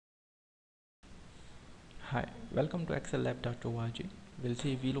Hi, welcome to excellab.org. We'll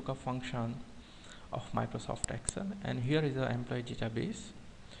see Vlookup function of Microsoft Excel, and here is the employee database.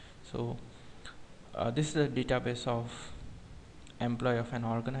 So this is the database of employee of an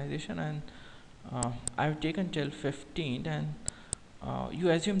organization, and I've taken till 15, and you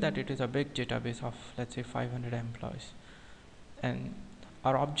assume that it is a big database of, let's say, 500 employees. And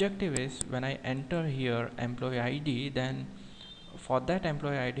our objective is, when I enter here employee ID, then for that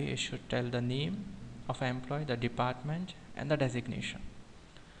employee ID it should tell the name of employee, the department, and the designation.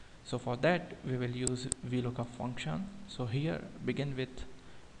 So for that we will use Vlookup function. So here begin with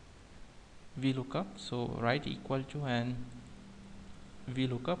Vlookup, so write equal to and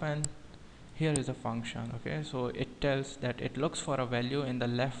Vlookup, and here is a function. Okay, so it tells that it looks for a value in the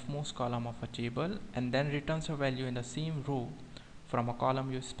leftmost column of a table and then returns a value in the same row from a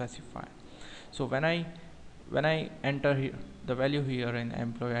column you specify. So when I enter here the value here in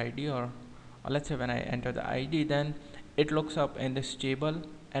employee ID, or let's say when I enter the ID, then it looks up in this table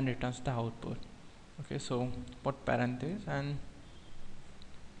and returns the output. Okay, so put parentheses, and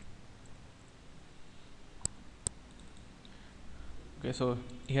okay, so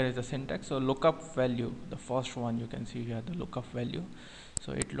here is the syntax. So lookup value, the first one you can see here, the lookup value.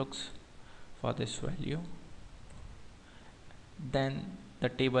 So it looks for this value, then the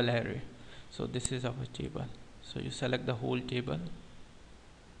table array. So this is our table, so you select the whole table.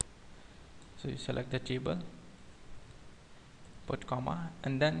 So you select the table, put comma,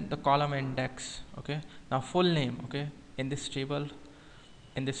 and then the column index. Okay, now full name. Okay, in this table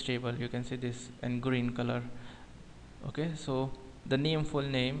you can see this in green color. Okay, so the name, full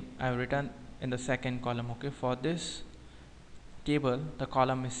name, I have written in the second column. Okay, for this table the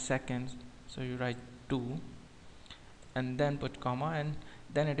column is second, so you write 2 and then put comma, and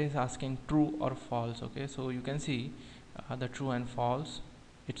then it is asking true or false. Okay, so you can see the true and false,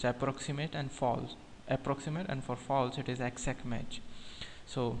 it's approximate and false, approximate, and for false it is exact match.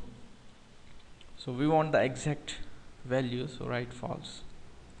 So we want the exact value, so write false,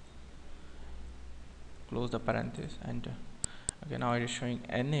 close the parenthesis, enter. Okay, now it is showing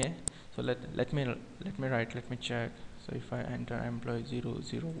NA. So let me check. So if I enter employee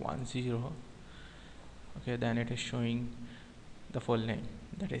 0010, okay, then it is showing the full name,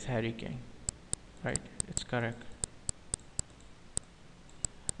 that is Harry King, right? It's correct.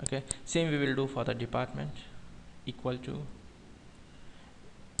 Okay, same we will do for the department, equal to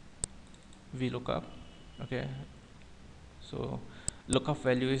Vlookup. Okay, so lookup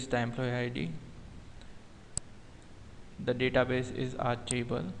value is the employee ID, the database is our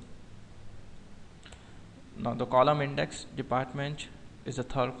table. Now the column index, department, is the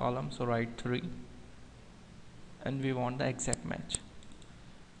third column, so write 3, and we want the exact match.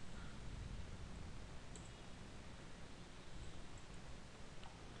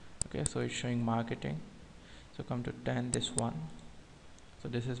 Okay, so it's showing marketing, so come to 10, this one, so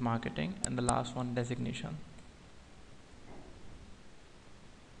this is marketing, and the last one designation.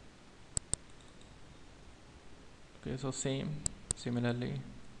 Okay, so similarly.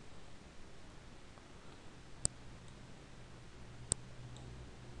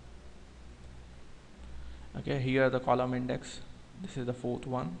 Okay, here the column index, this is the fourth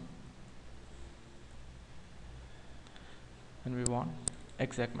one, and we want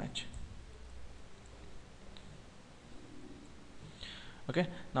exact match. Okay,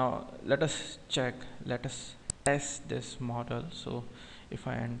 now let us test this model. So if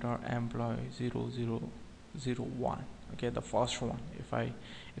I enter employee 0001, okay, the first one, if I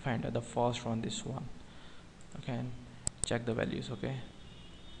enter the first one, this one, okay, and check the values. Okay,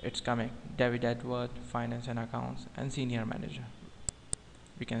 it's coming David Edward, finance and accounts, and senior manager,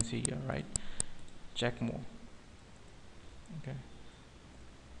 we can see here, right? Check more. Okay,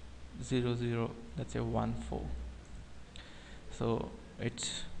 00, let's say 14, so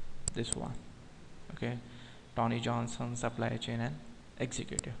it's this one. Okay, Tony Johnson, supply chain and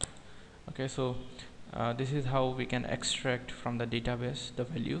executive. Okay, so this is how we can extract from the database the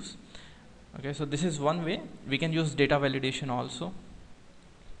values. Okay, so this is one way. We can use data validation also.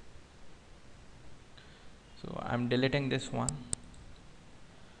 So I'm deleting this one.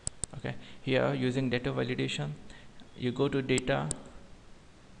 Okay, here using data validation, you go to data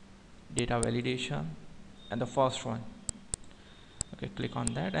validation, and the first one. Okay, click on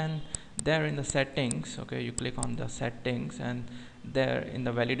that, and there in the settings, okay, you click on the settings, and there in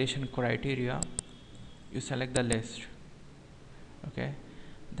the validation criteria you select the list. Okay,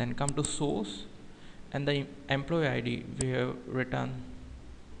 then come to source, and the employee ID we have written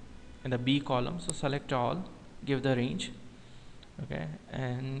in the B column, so select all, give the range. Okay,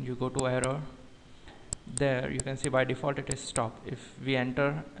 and you go to error. There you can see by default it is stop. If we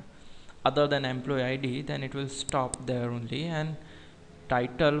enter other than employee ID, then it will stop there only. And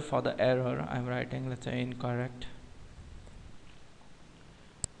title for the error, I'm writing, let's say, incorrect,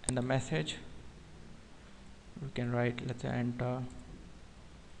 and the message we can write, let's say, enter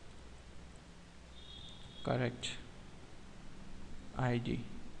correct ID.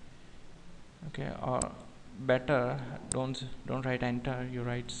 Okay, or better, don't write enter, you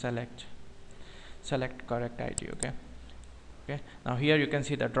write select correct ID. Okay, now here you can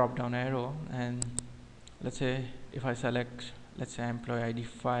see the drop down arrow, and let's say if I select, let's say, employee ID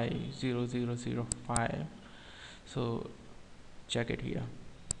 50005, so check it here.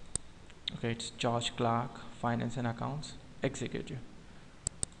 Okay, it's George Clark, finance and accounts executive.